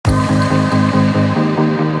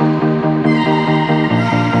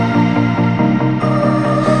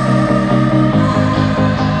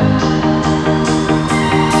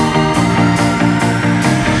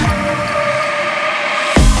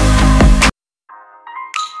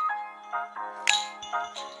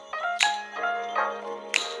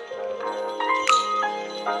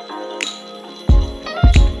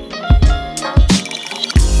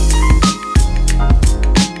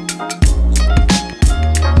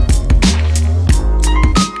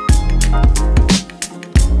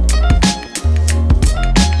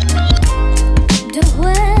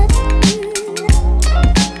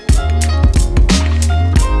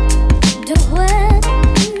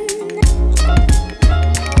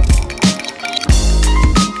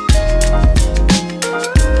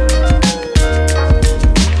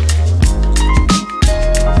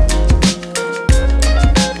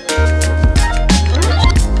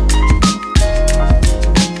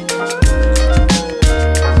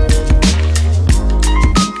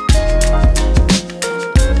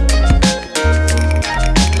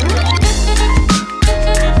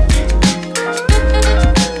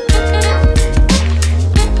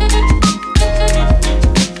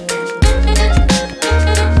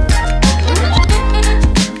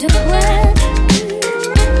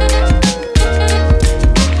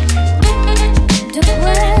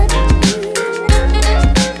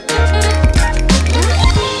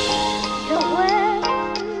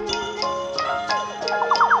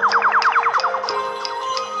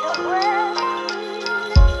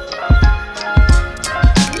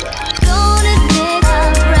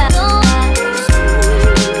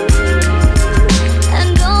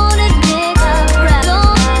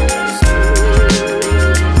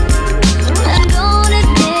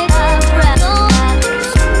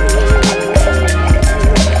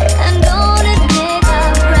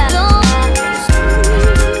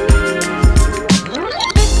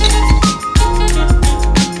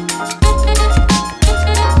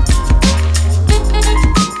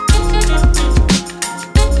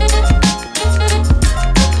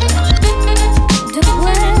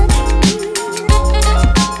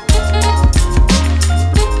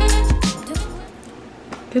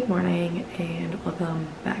Good morning and welcome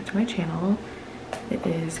back to my channel. It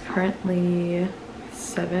is currently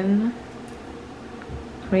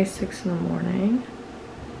 7:26 in the morning.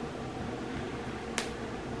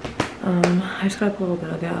 I just got up a little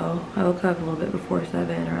bit ago. I woke up a little bit before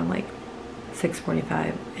 7, around like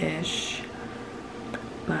 6:45-ish.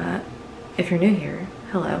 But if you're new here,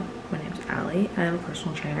 hello, my name's Allie and I'm a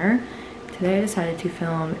personal trainer. Today I decided to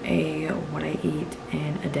film a what I eat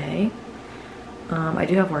in a day. I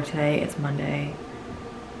do have work today. It's Monday.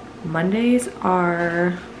 Mondays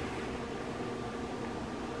are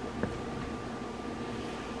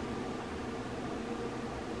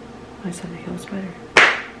I said to kill a spider.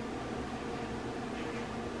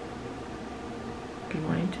 Good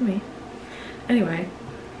morning to me. Anyway,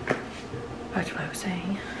 back to what I was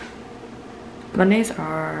saying. Mondays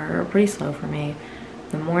are pretty slow for me.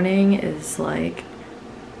 The morning is like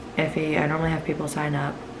iffy. I normally have people sign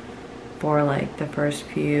up for like the first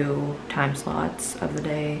few time slots of the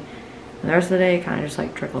day, and the rest of the day kind of just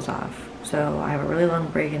like trickles off. So I have a really long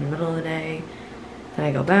break in the middle of the day, then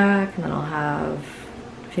I go back, and then I'll have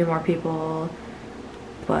a few more people.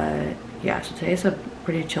 But yeah, so today's a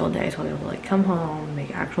pretty chill day, so I'll be able to like come home,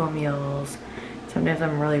 make actual meals. Sometimes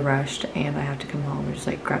I'm really rushed and I have to come home and just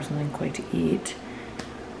like grab something quick to eat.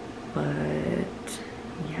 But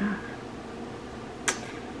yeah,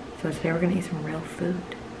 so today we're gonna eat some real food.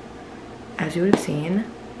 As you would have seen,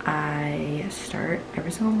 I start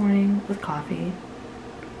every single morning with coffee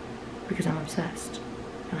because I'm obsessed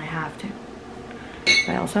and I have to. But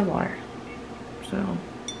I also have water, so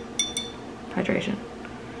hydration.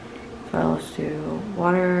 So I also do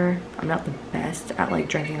water. I'm not the best at like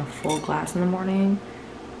drinking a full glass in the morning,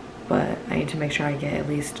 but I need to make sure I get at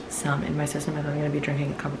least some in my system if I'm going to be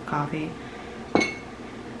drinking a cup of coffee.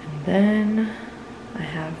 And then I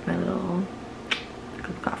have my little cup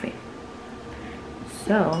of coffee.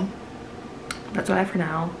 So that's what I have for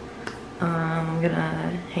now. I'm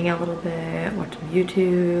gonna hang out a little bit, watch some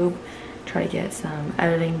YouTube, try to get some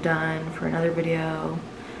editing done for another video,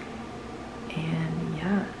 and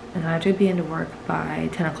yeah, and I have to be into work by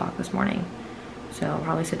 10 o'clock this morning, so I'll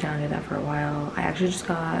probably sit down and do that for a while. I actually just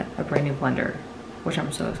got a brand new blender, which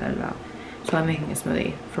I'm so excited about. So I'm making a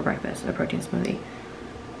smoothie for breakfast, a protein smoothie.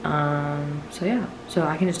 So yeah, so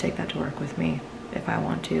I can just take that to work with me if I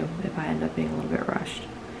want to, if I end up being a little bit rushed.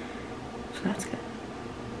 So that's good.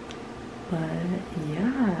 But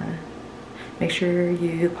yeah, make sure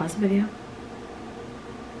you pause the video.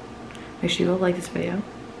 Make sure you go like this video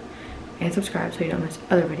and subscribe so you don't miss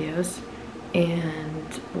other videos.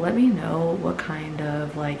 And let me know what kind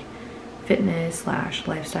of like fitness /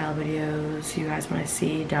 lifestyle videos you guys want to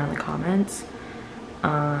see down in the comments.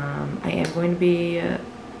 I am going to be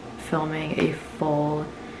filming a full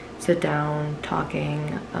sit down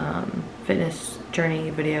talking fitness journey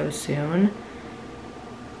video soon.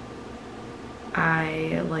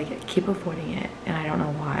 I like keep avoiding it and I don't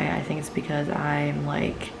know why. I think it's because I'm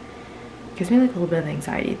like, it gives me like a little bit of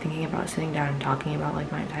anxiety thinking about sitting down and talking about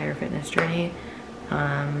like my entire fitness journey.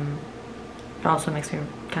 It also makes me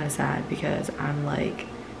kind of sad because I'm like,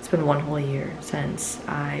 it's been one whole year since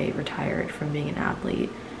I retired from being an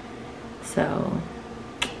athlete, so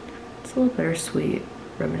it's a little bittersweet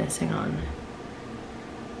reminiscing on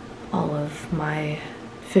all of my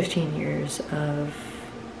 15 years of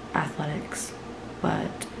athletics,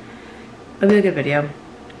 but it'll be a good video.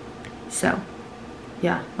 So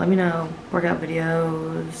yeah, let me know, workout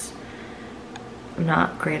videos. I'm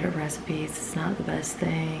not great at recipes, it's not the best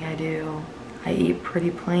thing I do. I eat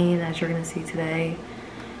pretty plain, as you're gonna see today.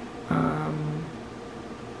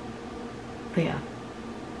 But yeah,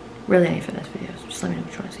 really any fitness videos, just let me know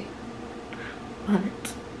what you want to see.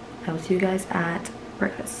 But I will see you guys at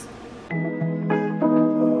breakfast.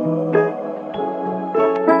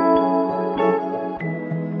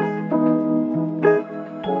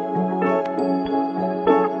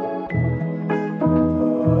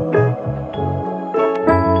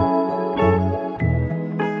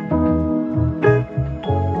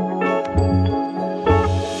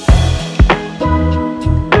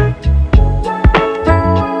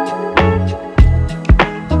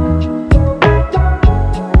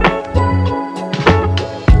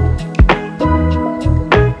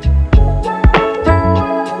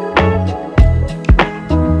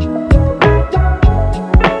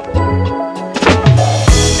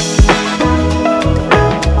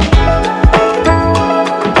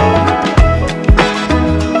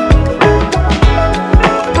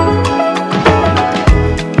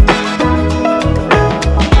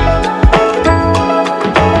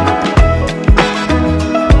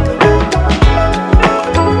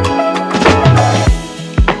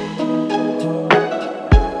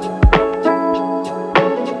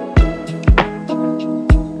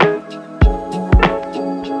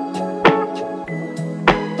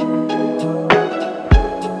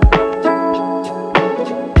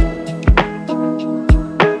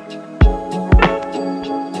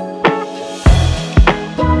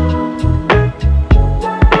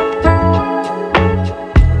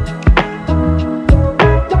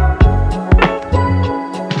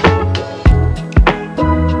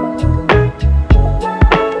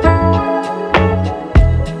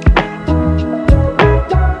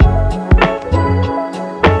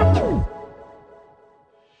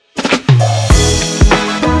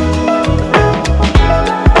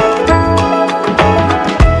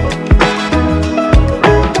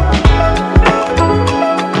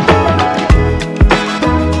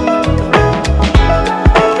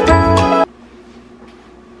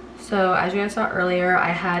 So as you guys saw earlier, I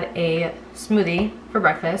had a smoothie for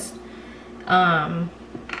breakfast.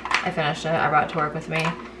 I finished it. I brought it to work with me.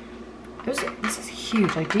 This is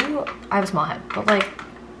huge. Like, I have a small head, but like,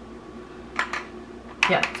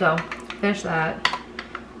 yeah, so finished that.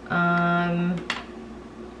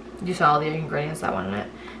 You saw all the ingredients that went in it.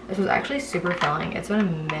 This was actually super filling. It's been a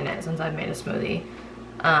minute since I've made a smoothie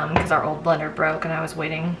because our old blender broke and I was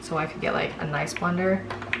waiting so I could get like a nice blender.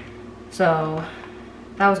 So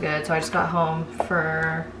that was good. So I just got home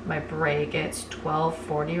for my break. It's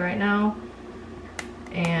 12:40 right now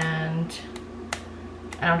and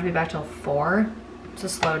I don't have to be back till 4. It's a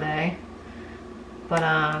slow day, but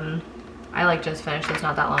I like just finished this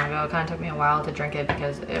not that long ago. It kind of took me a while to drink it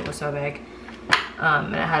because it was so big.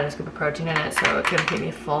 And it had a scoop of protein in it, so it couldn't keep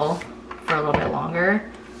me full for a little bit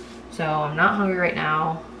longer. So I'm not hungry right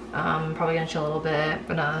now. I'm probably gonna chill a little bit. I'm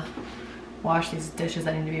gonna wash these dishes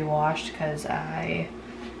that need to be washed because I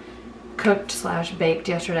cooked / baked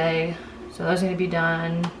yesterday. So those need to be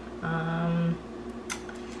done.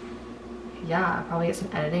 Yeah, probably get some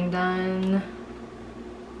editing done.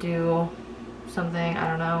 Do something, I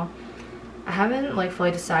don't know. I haven't like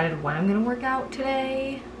fully decided when I'm gonna work out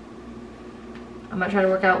today. I might try to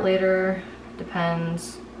work out later,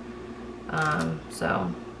 depends.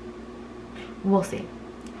 So we'll see.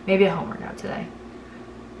 Maybe a home workout today.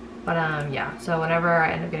 But yeah, so whenever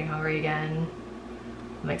I end up getting hungry again,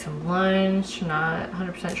 I'll make some lunch. I'm not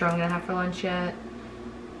 100% sure I'm gonna have for lunch yet,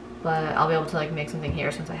 but I'll be able to like make something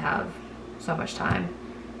here since I have so much time.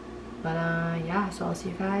 But yeah, so I'll see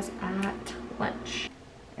you guys at lunch.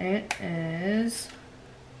 It is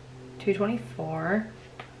 2:24.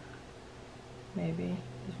 Maybe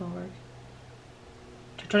this will work.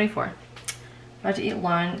 2:24. About to eat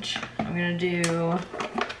lunch. I'm gonna do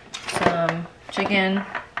some chicken,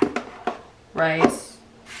 rice,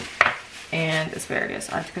 and asparagus.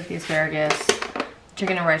 I have to cook the asparagus.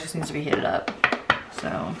 Chicken and rice just needs to be heated up.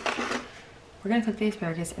 So we're gonna cook the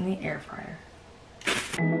asparagus in the air fryer.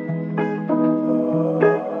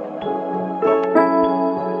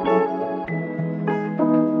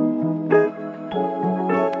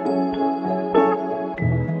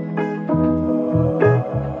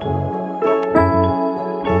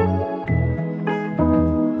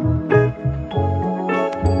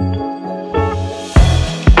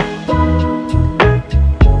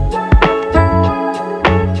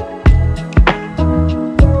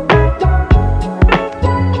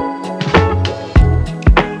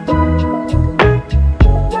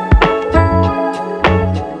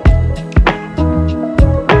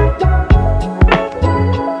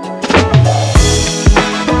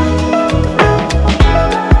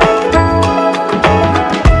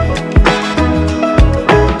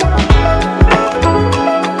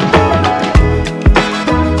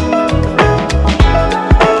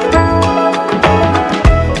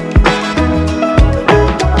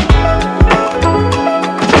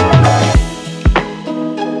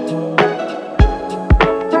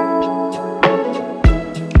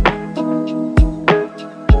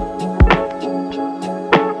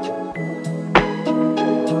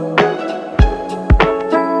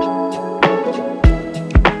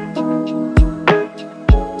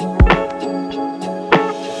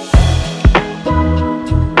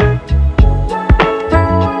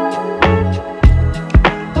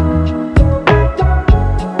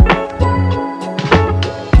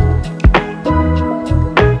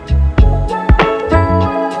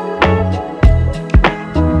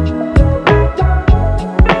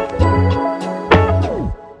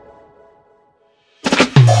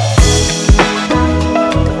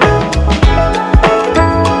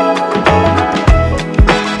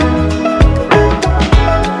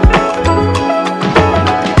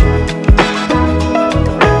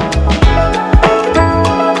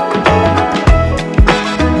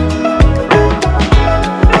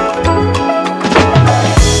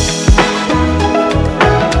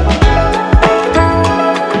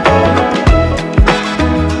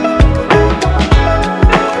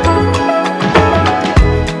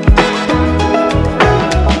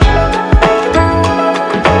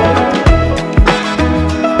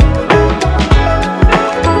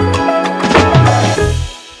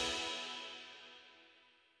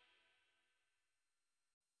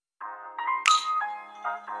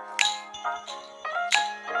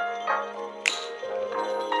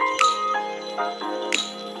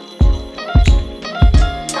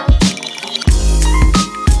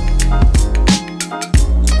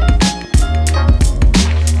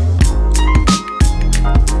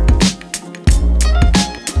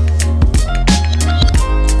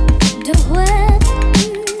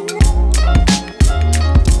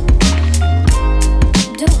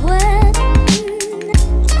 The way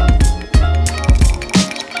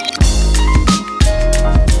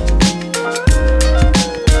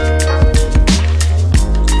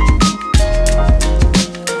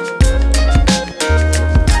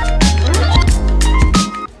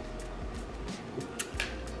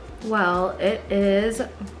Well, it is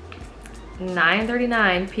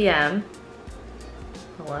 9:39 p.m.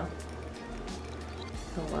 Hello?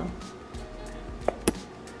 Hello?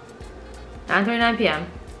 9:39 p.m.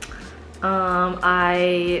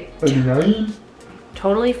 I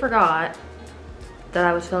totally forgot that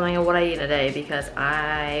I was filming a what I eat in a day because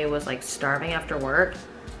I was like starving after work.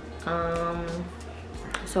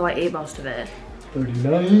 So I ate most of it.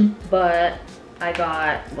 39. But I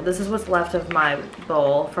got, well, this is what's left of my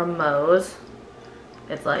bowl from Moe's.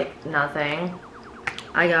 It's like nothing.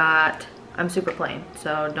 I'm super plain,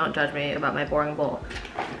 so don't judge me about my boring bowl.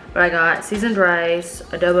 But I got seasoned rice,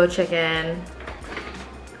 adobo chicken,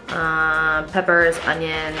 peppers,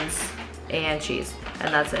 onions, and cheese,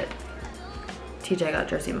 and that's it. TJ got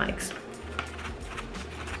Jersey Mike's.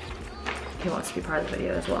 He wants to be part of the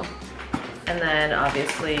video as well. And then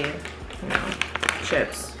obviously, you know,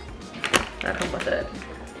 chips that come with it.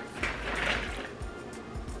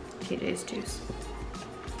 TJ's juice.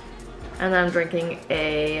 And then I'm drinking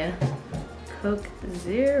a Coke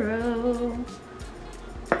Zero.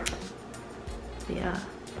 Yeah.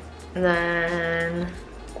 And then,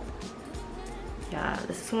 yeah,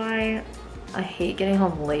 this is why I hate getting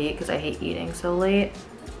home late because I hate eating so late.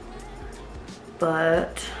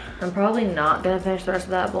 But I'm probably not gonna finish the rest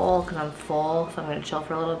of that bowl because I'm full, so I'm gonna chill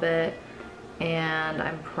for a little bit. And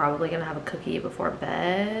I'm probably gonna have a cookie before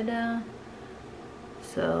bed.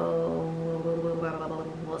 So,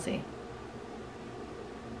 we'll see.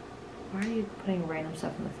 Why are you putting random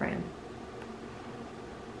stuff in the frame?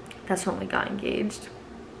 That's when we got engaged.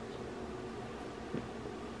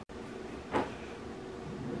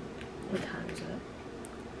 What time is it?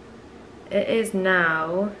 It is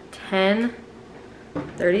now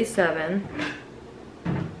 10:37.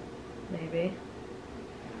 Maybe.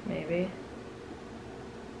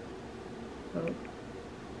 Oh.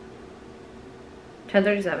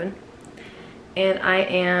 10:37. And I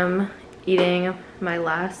am eating my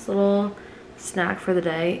last little snack for the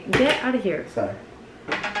day. Get out of here. Sorry.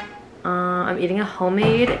 I'm eating a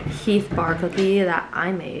homemade Heath bar cookie that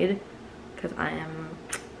I made because I am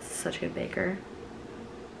such a good baker.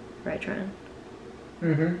 Right, Trent?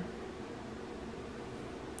 Mm-hmm.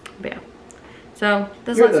 But yeah. So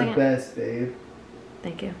this is the last thing. You're the best, babe.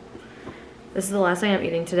 Thank you. This is the last thing I'm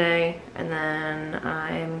eating today, and then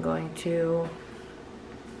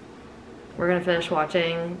we're gonna finish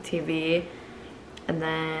watching TV, and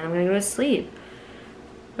then I'm gonna go to sleep.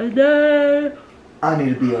 And then I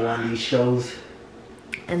need to be on one of these shows.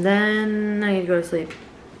 And then I need to go to sleep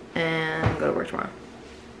and go to work tomorrow.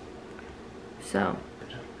 So,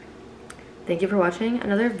 thank you for watching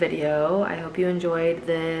another video. I hope you enjoyed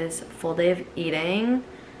this full day of eating.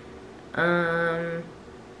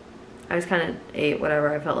 I just kind of ate whatever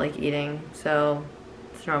I felt like eating, so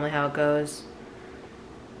it's normally how it goes.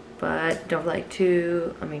 But don't forget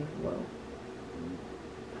to, whoa.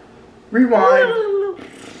 Rewind.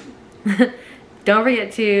 Don't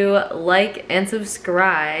forget to like and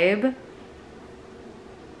subscribe.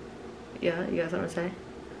 Yeah, you got something to say?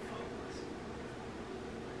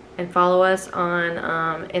 And follow us on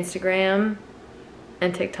Instagram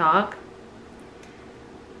and TikTok.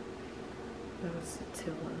 That was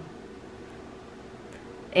too low.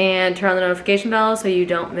 And turn on the notification bell so you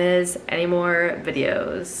don't miss any more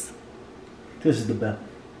videos. This is the bell.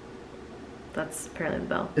 That's apparently the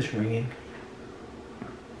bell. It's ringing.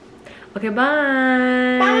 Okay,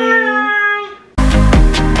 bye. Bye.